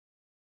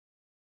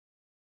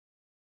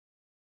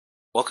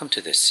Welcome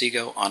to this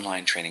Xsigo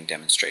online training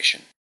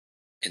demonstration.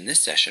 In this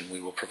session,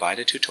 we will provide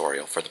a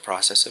tutorial for the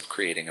process of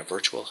creating a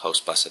virtual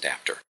host bus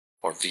adapter,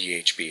 or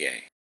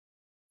vHBA.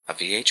 A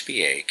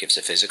vHBA gives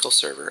a physical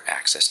server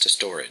access to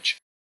storage.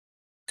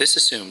 This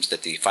assumes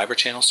that the fiber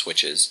channel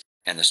switches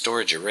and the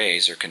storage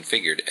arrays are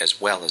configured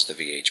as well as the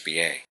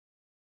vHBA.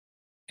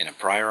 In a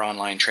prior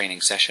online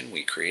training session,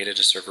 we created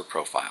a server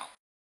profile.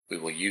 We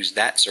will use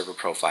that server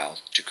profile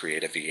to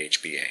create a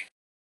vHBA.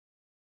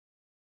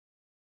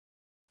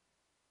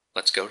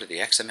 Let's go to the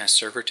XMS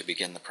server to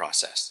begin the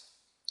process.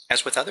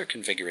 As with other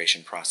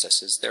configuration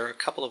processes, there are a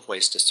couple of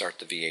ways to start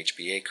the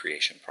vHBA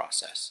creation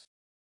process.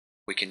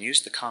 We can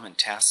use the common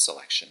task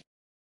selection,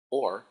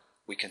 or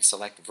we can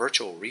select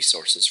virtual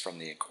resources from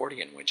the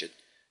accordion widget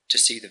to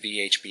see the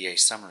vHBA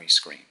summary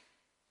screen.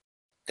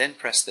 Then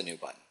press the New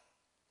button.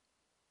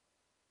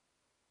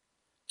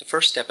 The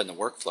first step in the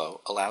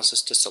workflow allows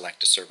us to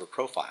select a server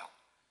profile.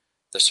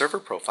 The server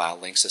profile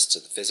links us to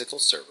the physical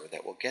server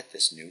that will get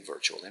this new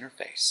virtual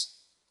interface.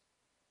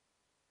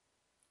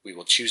 We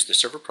will choose the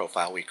server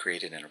profile we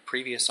created in a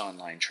previous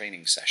online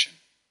training session.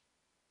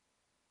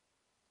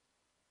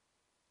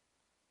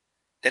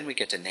 Then we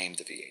get to name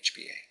the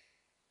vHBA.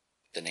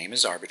 The name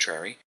is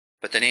arbitrary,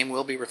 but the name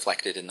will be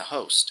reflected in the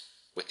host,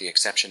 with the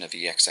exception of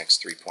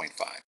EXX 3.5.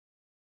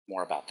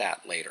 More about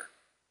that later.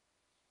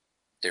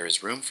 There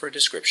is room for a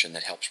description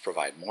that helps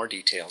provide more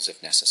details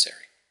if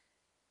necessary.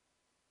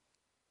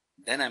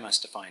 Then I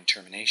must define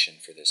termination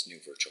for this new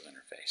virtual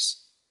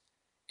interface.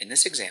 In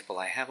this example,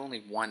 I have only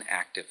one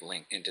active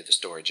link into the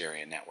storage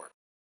area network,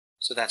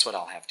 so that's what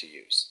I'll have to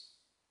use.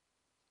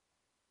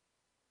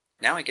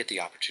 Now I get the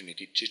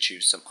opportunity to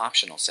choose some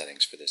optional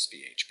settings for this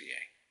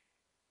vHBA.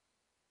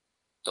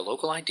 The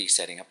local ID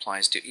setting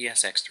applies to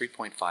ESX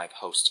 3.5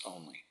 hosts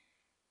only.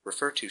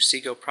 Refer to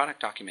Xsigo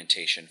product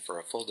documentation for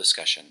a full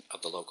discussion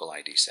of the local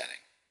ID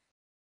setting.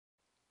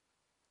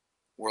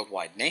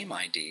 Worldwide Name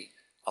ID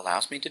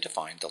allows me to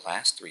define the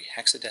last 3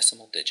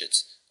 hexadecimal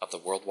digits of the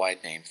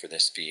worldwide name for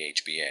this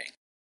vHBA.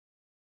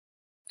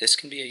 This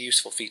can be a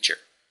useful feature.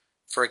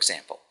 For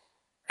example,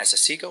 as a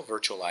Xsigo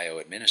Virtual I/O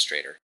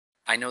administrator,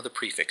 I know the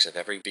prefix of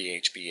every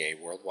vHBA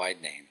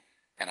worldwide name,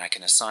 and I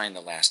can assign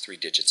the last 3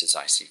 digits as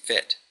I see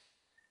fit.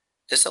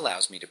 This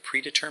allows me to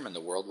predetermine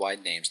the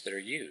worldwide names that are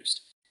used,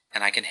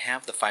 and I can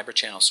have the fiber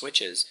channel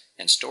switches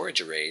and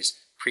storage arrays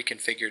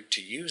pre-configured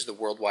to use the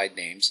worldwide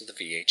names of the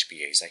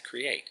vHBAs I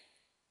create.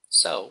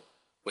 So,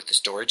 with the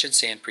storage and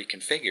SAN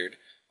pre-configured,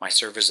 my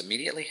servers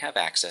immediately have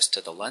access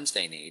to the LUNs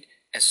they need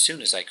as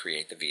soon as I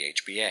create the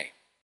vHBA.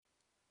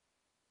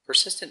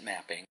 Persistent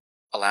mapping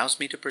allows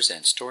me to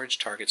present storage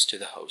targets to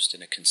the host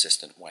in a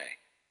consistent way.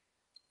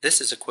 This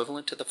is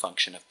equivalent to the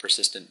function of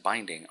persistent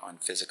binding on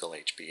physical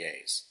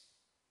HBAs.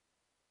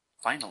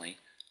 Finally,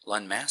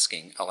 LUN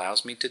masking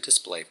allows me to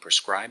display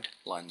prescribed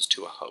LUNs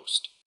to a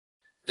host.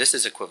 This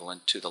is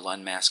equivalent to the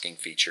LUN masking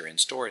feature in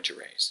storage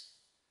arrays.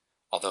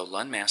 Although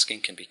LUN masking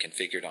can be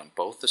configured on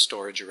both the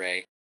storage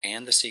array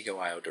and the Xsigo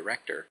I/O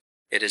director,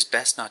 it is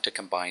best not to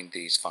combine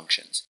these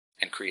functions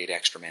and create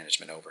extra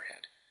management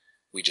overhead.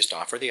 We just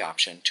offer the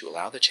option to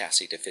allow the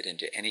chassis to fit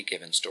into any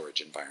given storage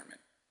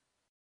environment.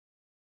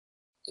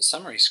 The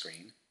summary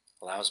screen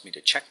allows me to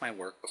check my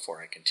work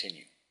before I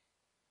continue.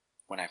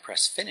 When I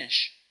press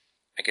Finish,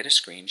 I get a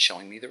screen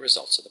showing me the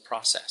results of the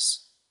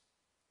process.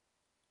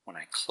 When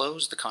I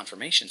close the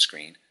confirmation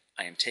screen,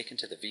 I am taken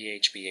to the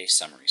vHBA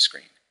summary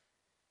screen.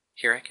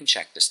 Here I can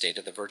check the state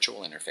of the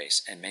virtual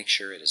interface and make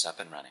sure it is up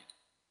and running.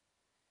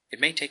 It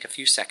may take a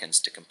few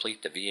seconds to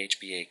complete the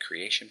vHBA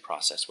creation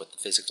process with the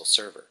physical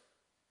server.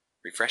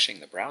 Refreshing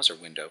the browser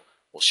window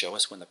will show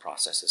us when the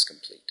process is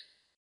complete.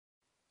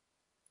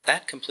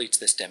 That completes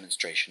this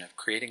demonstration of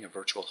creating a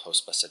virtual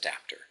host bus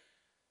adapter.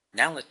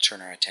 Now let's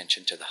turn our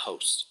attention to the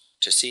hosts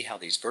to see how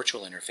these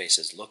virtual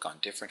interfaces look on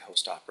different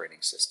host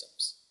operating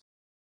systems.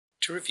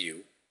 To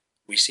review,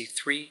 we see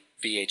 3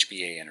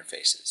 vHBA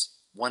interfaces,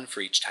 one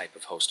for each type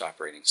of host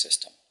operating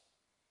system.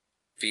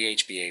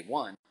 vHBA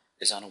 1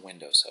 is on a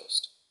Windows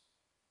host.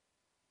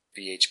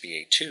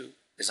 vHBA 2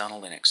 is on a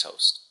Linux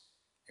host.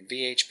 And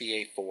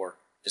vHBA 4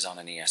 is on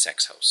an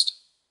ESX host.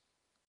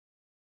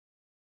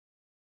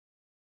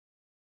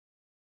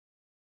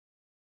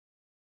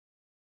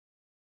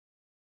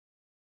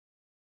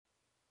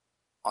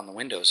 On the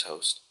Windows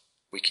host,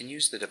 we can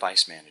use the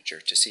device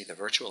manager to see the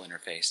virtual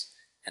interface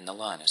and the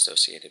LUN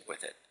associated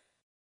with it.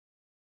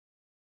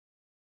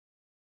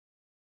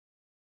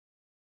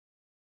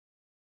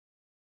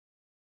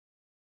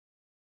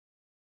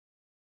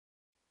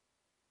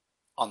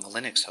 On the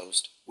Linux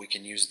host, we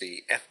can use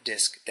the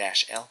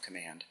fdisk-l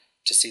command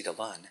to see the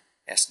LUN,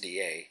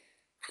 SDA,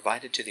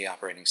 provided to the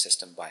operating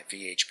system by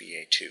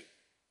vHBA 2.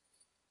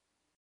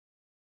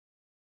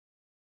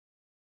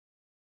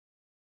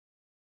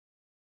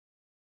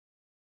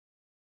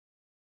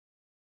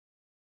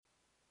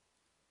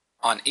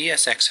 On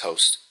ESX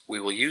host, we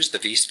will use the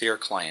vSphere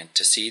client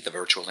to see the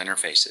virtual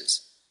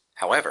interfaces.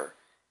 However,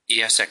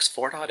 ESX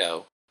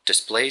 4.0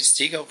 displays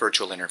Xsigo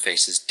virtual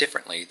interfaces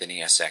differently than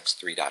ESX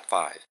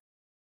 3.5.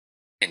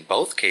 In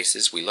both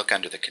cases, we look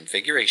under the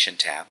Configuration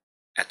tab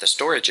at the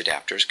storage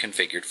adapters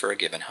configured for a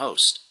given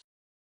host.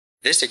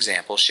 This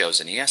example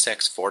shows an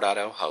ESX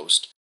 4.0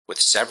 host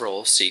with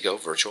several Xsigo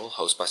virtual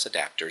host bus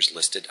adapters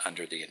listed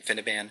under the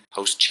InfiniBand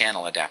host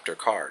channel adapter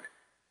card.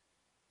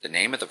 The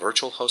name of the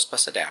virtual host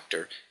bus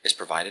adapter is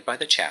provided by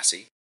the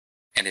chassis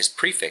and is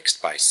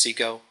prefixed by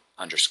Xsigo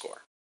 _.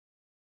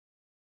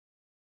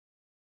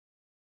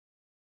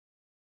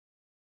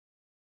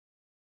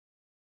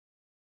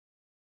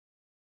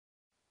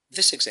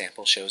 This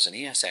example shows an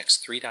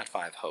ESX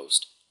 3.5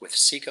 host with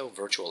Xsigo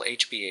virtual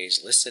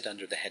HBAs listed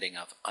under the heading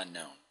of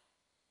Unknown.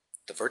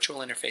 The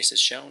virtual interfaces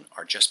shown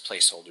are just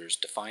placeholders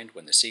defined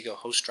when the Xsigo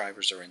host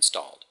drivers are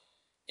installed.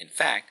 In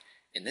fact,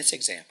 in this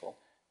example,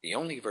 the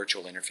only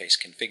virtual interface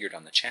configured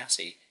on the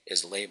chassis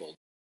is labeled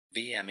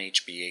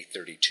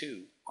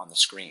vHBA32 on the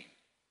screen.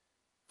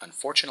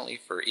 Unfortunately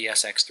for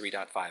ESX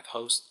 3.5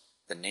 hosts,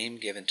 the name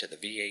given to the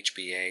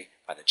vHBA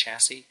by the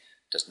chassis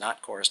does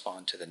not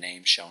correspond to the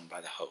name shown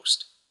by the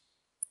host.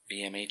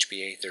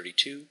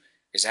 vMHBA32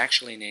 is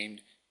actually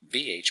named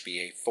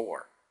vHBA4.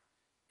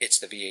 It's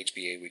the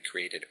vHBA we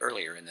created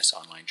earlier in this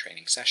online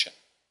training session.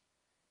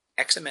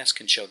 XMS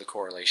can show the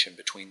correlation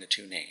between the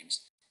two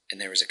names,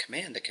 and there is a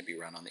command that can be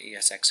run on the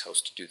ESX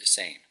host to do the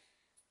same.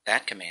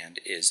 That command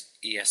is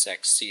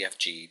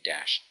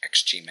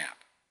ESXCFG-XGmap.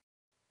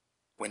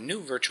 When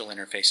new virtual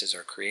interfaces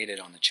are created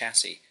on the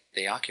chassis,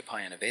 they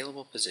occupy an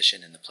available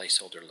position in the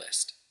placeholder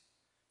list.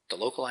 The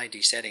local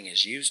ID setting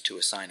is used to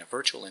assign a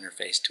virtual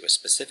interface to a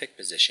specific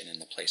position in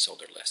the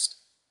placeholder list.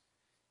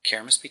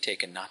 Care must be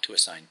taken not to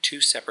assign two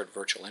separate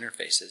virtual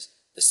interfaces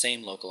the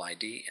same local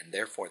ID and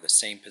therefore the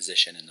same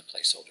position in the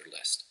placeholder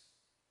list.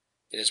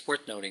 It is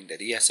worth noting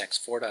that ESX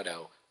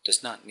 4.0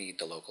 does not need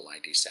the local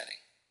ID setting.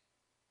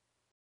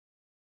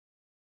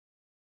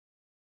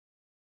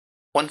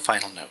 One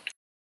final note.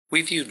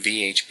 We viewed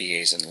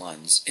vHBAs and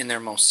LUNs in their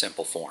most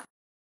simple form.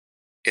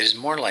 It is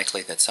more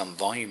likely that some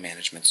volume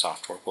management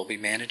software will be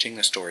managing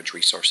the storage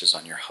resources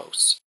on your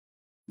hosts.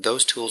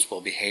 Those tools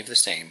will behave the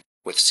same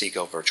with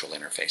Xsigo virtual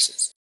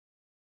interfaces.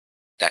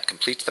 That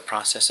completes the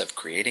process of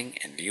creating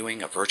and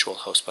viewing a virtual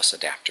host bus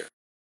adapter.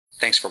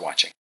 Thanks for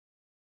watching.